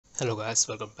Hello guys,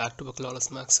 welcome back to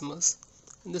Backlawless Maximus.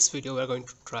 In this video we are going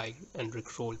to try and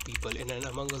rickroll people in an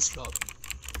Among Us lobby.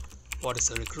 What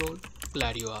is a rickroll?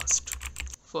 Glad you asked.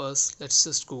 First, let's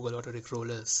just Google what a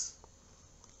rickroll is.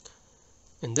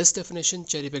 In this definition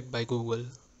cherry-picked by Google,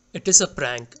 it is a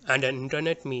prank and an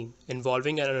internet meme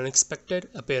involving an unexpected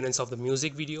appearance of the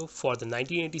music video for the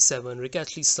 1987 Rick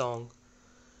Astley song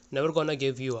Never Gonna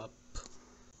Give You Up.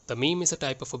 The meme is a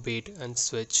type of a bait and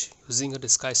switch using a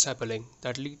disguised hyperlink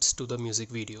that leads to the music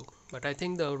video. But I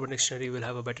think the Urban Dictionary will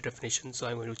have a better definition, so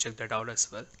I'm going to check that out as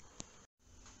well.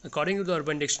 According to the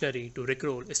Urban Dictionary, to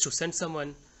rickroll is to send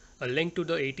someone a link to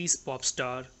the 80s pop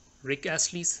star Rick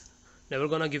Astley's Never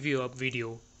Gonna Give You Up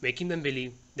video, making them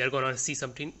believe they're gonna see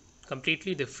something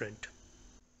completely different.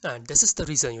 And this is the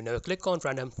reason you never click on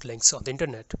random links on the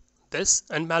internet. This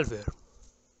and malware.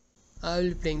 I will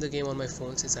be playing the game on my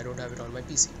phone since I don't have it on my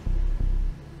PC.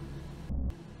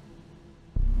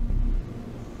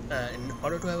 And in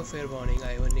order to have a fair warning,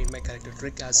 I even need my character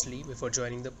Rick Astley before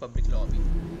joining the public lobby.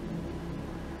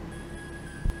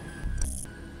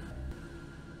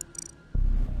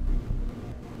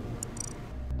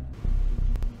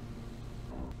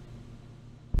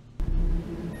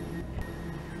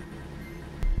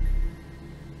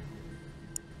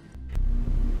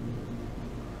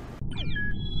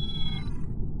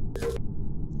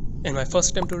 In my first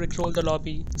attempt to rickroll the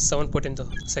lobby, someone put in the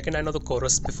second line of the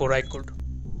chorus before I could.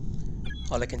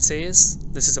 All I can say is,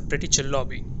 this is a pretty chill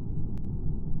lobby.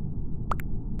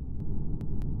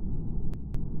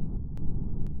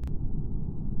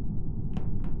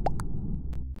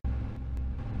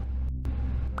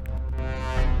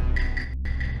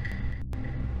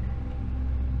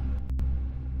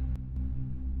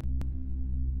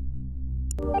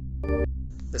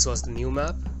 This was the new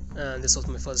map, and this was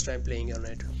my first time playing on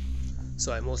it.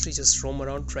 So I mostly just roam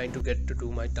around trying to get to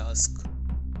do my task.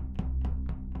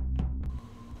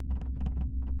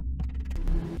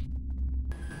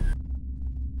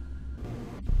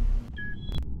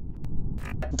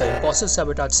 The imposter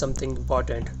sabotaged something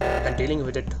important, and dealing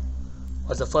with it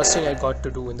was the first thing I got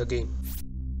to do in the game.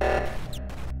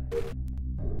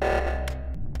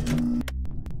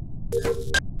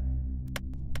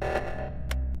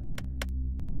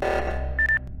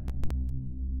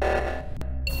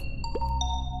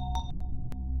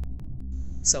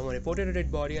 Someone reported a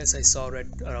dead body as I saw red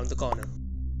around the corner.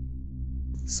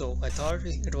 So I thought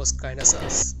it was kinda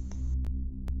sus.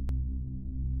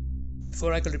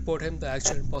 Before I could report him, the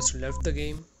actual imposter left the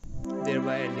game,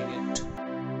 thereby ending it.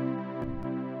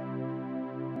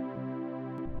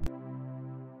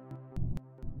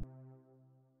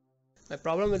 My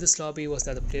problem with this lobby was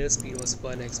that the player speed was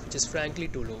 1x, which is frankly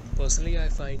too low. Personally, I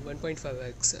find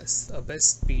 1.5x as a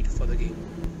best speed for the game.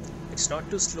 It's not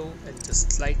too slow and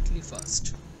just slightly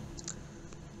fast.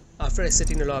 After I sit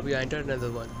in a lobby, I entered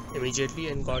another one immediately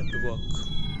and got to work.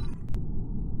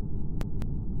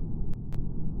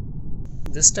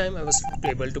 This time I was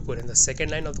able to put in the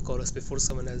second line of the chorus before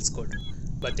someone else could,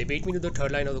 but they beat me to the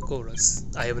third line of the chorus.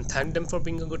 I even thanked them for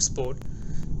being a good sport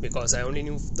because I only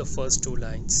knew the first two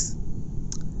lines.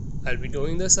 I'll be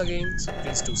doing this again, so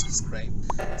please do subscribe.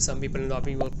 Some people in the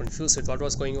lobby were confused with what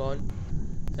was going on,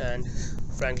 and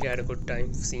frankly I had a good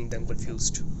time seeing them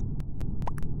confused.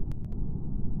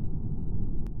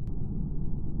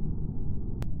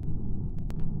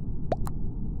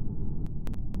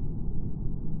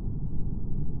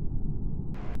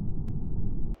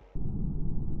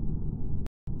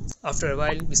 After a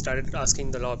while, we started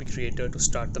asking the lobby creator to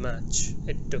start the match.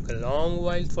 It took a long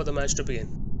while for the match to begin.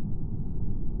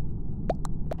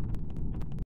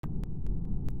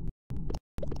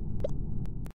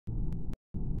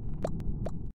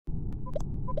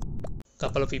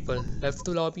 Couple of people left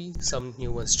the lobby, some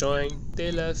new ones joined,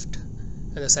 they left,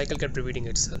 and the cycle kept repeating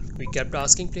itself. We kept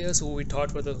asking players who we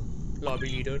thought were the lobby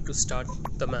leader to start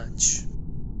the match.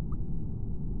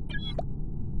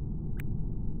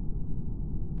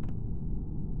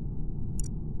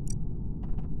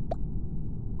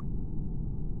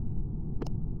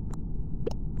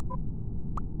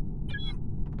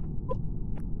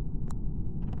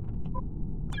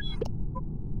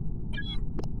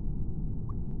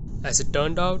 As it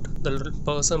turned out, the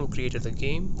person who created the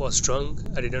game was drunk.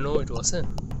 I didn't know it was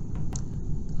him.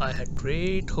 I had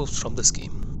great hopes from this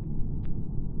game.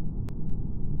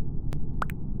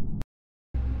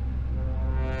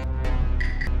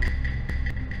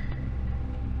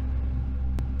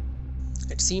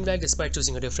 It seemed like despite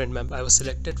choosing a different map, I was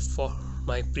selected for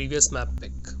my previous map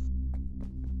pick.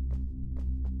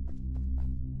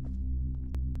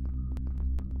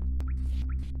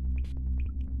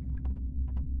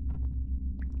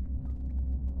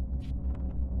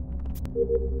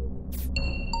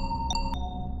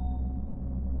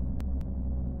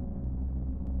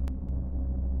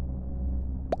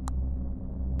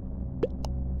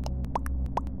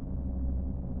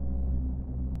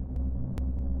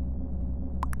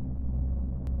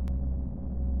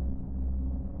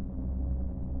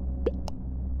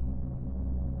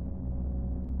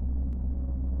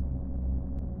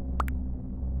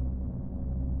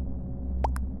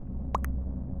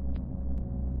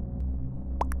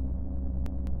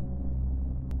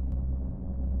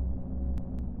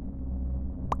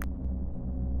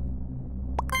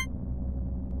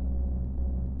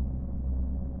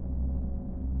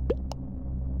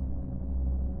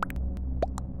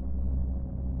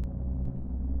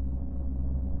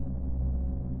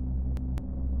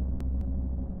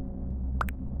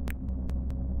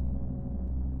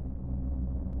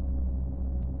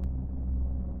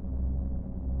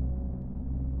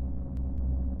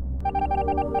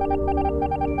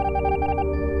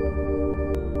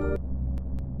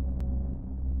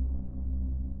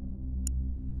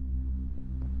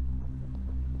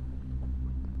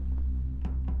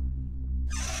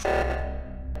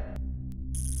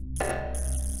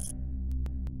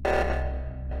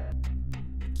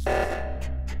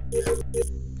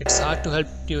 It's hard to help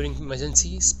during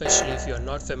emergency, especially if you are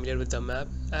not familiar with the map,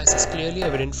 as is clearly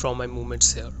evident from my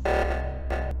movements here.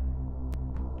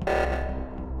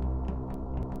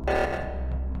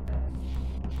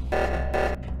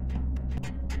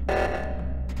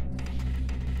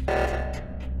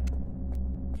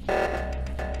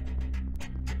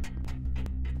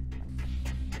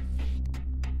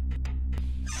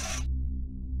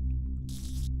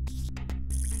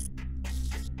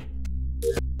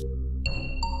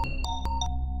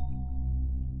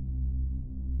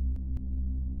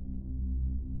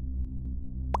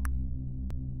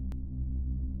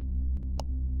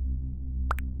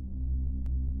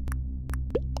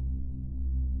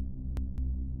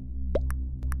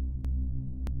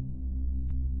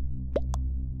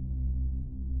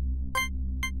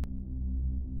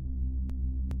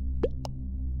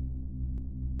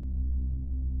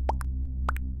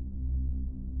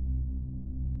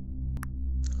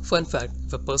 Fun fact,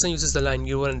 if a person uses the line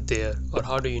 "you weren't there" or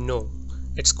 "how do you know,"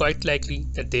 it's quite likely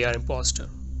that they are imposter.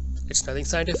 It's nothing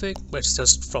scientific, but it's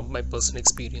just from my personal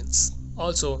experience.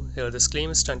 Also, here this claim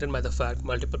is stunted by the fact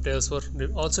multiple players were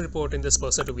also reporting this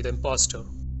person to be the imposter.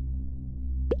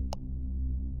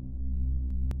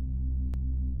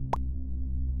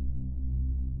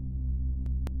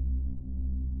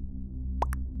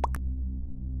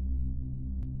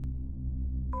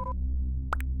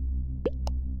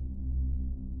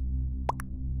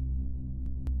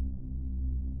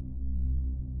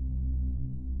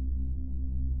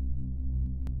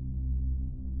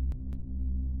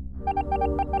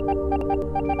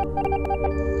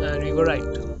 And we were right.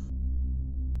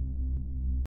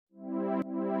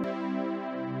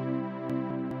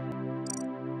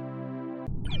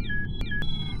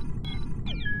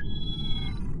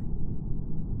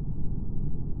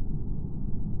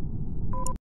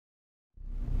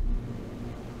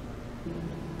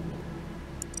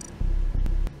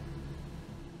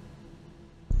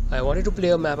 I wanted to play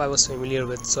a map I was familiar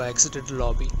with, so I exited the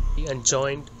lobby and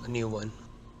joined a new one.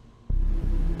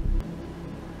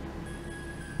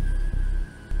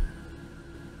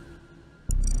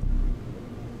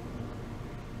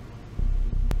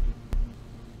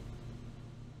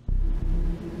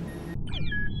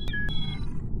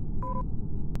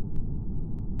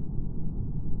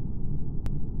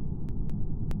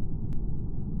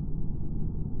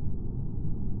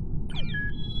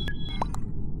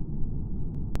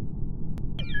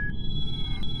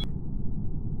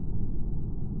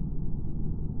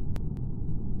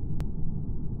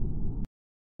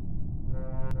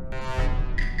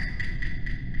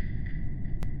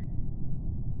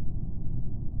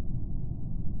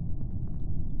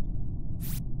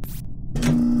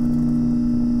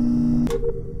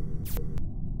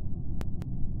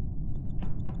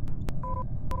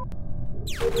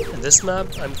 In this map,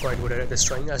 I'm quite good at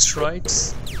destroying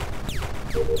asteroids.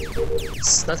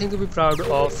 It's nothing to be proud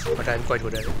of, but I'm quite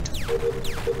good at it.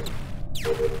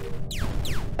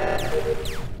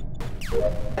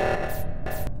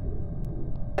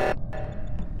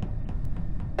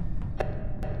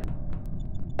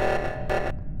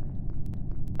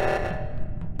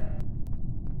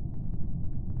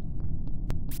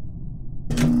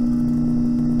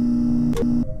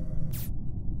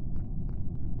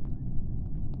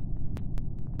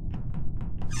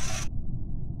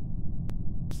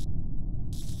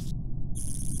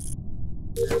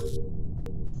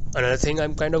 Another thing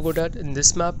I'm kind of good at in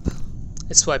this map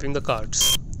is swiping the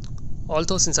cards.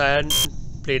 Although since I hadn't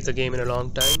played the game in a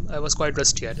long time, I was quite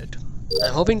rusty at it.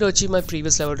 I'm hoping to achieve my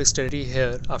previous level dexterity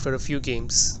here after a few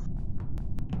games.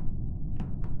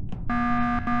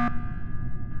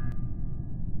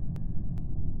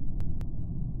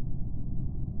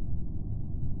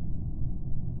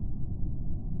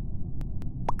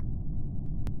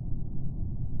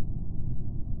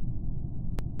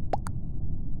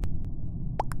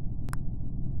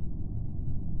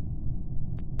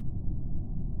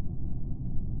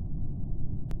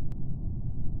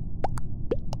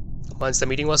 Once the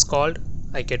meeting was called,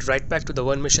 I get right back to the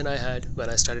one mission I had when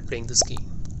I started playing this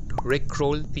game: to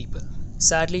rickroll people.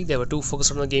 Sadly, they were too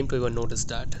focused on the game to even notice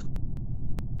that.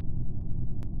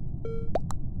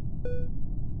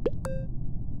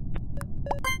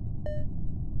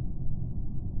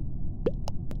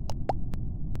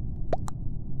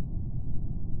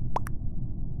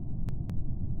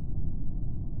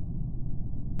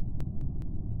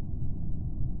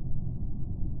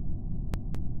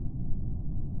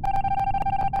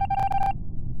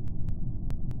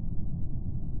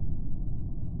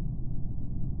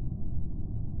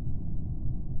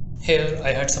 Here,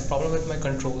 I had some problem with my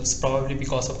controls, probably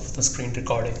because of the screen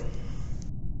recording.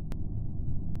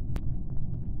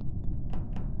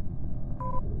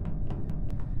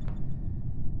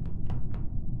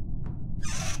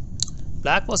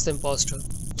 Black was the imposter.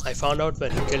 I found out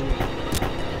when he killed me.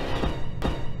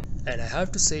 And I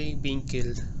have to say, being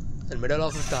killed in the middle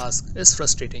of a task is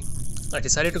frustrating. I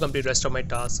decided to complete the rest of my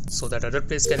tasks so that other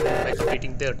players can win by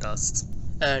completing their tasks.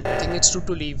 And I think it's true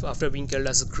to leave after being killed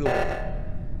as a crewman.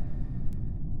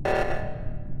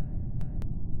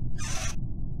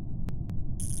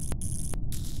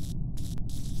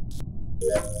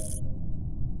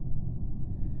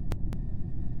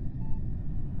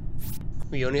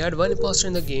 We only had one imposter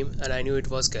in the game and I knew it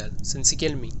was Gal since he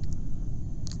killed me.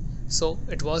 So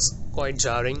it was quite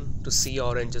jarring to see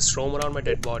Orange just roam around my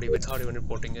dead body without even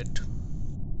reporting it.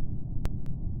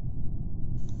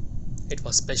 It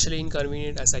was especially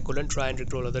inconvenient as I couldn't try and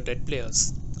rickroll other dead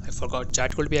players. I forgot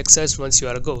chat could be accessed once you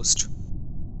are a ghost.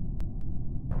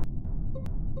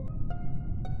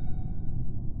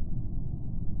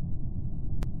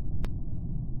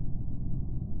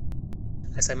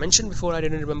 As I mentioned before, I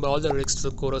didn't remember all the lyrics to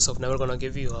the chorus of Never Gonna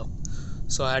Give You Up,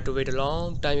 so I had to wait a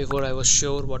long time before I was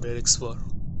sure what the lyrics were.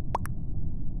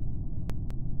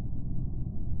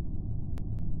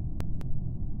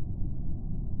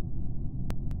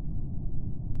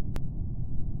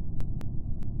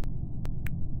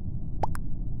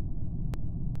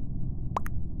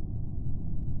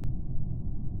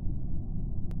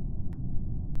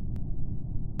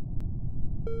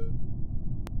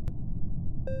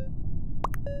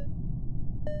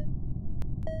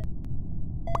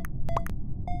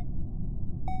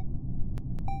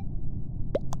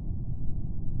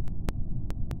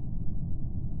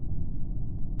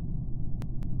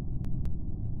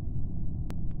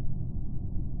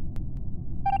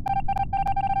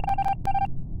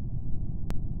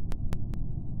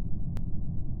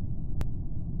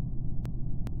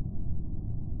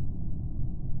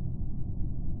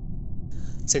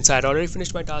 Since I had already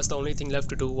finished my task, the only thing left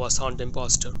to do was hunt the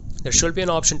imposter. There should be an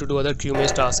option to do other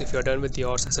crewmates tasks if you are done with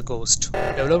yours as a ghost.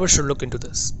 Developers should look into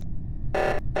this.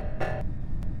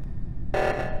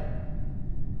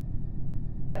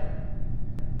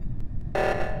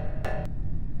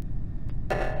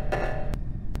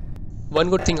 One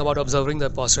good thing about observing the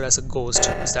imposter as a ghost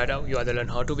is that you either learn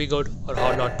how to be good or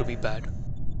how not to be bad.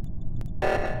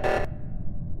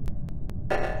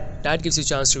 That gives you a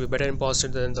chance to be a better imposter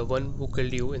than the one who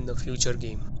killed you in the future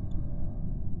game.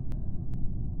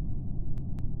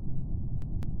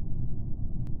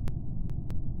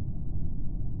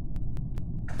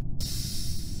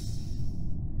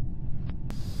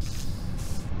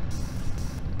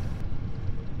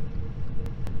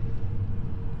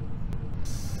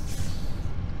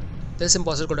 This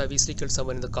imposter could have easily killed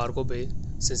someone in the cargo bay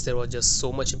since there was just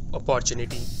so much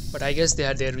opportunity, but I guess they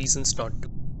had their reasons not to.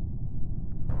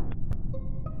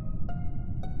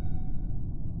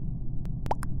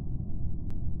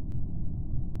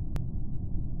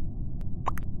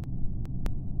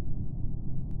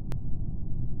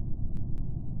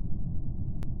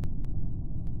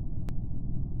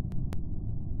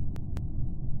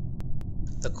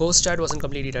 The ghost chat wasn't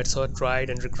completed yet, so I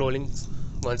tried and rickrolling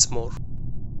once more.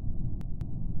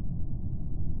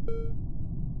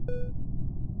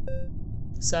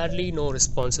 Sadly, no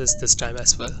responses this time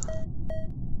as well.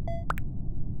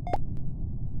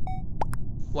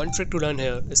 One trick to learn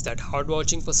here is that hard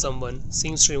watching for someone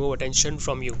seems to remove attention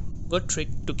from you. Good trick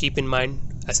to keep in mind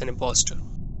as an imposter.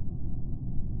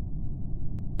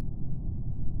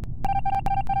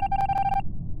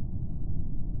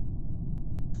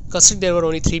 Considering there were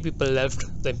only 3 people left,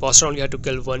 the imposter only had to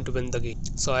kill 1 to win the game.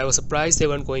 So I was surprised they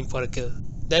weren't going for a kill.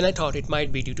 Then I thought it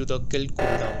might be due to the kill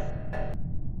cooldown.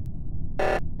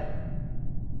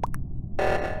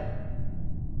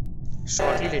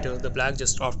 Shortly later, the black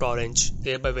just offed orange,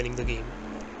 thereby winning the game.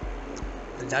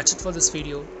 And that's it for this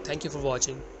video. Thank you for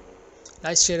watching.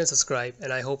 Like, share and subscribe,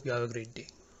 and I hope you have a great day.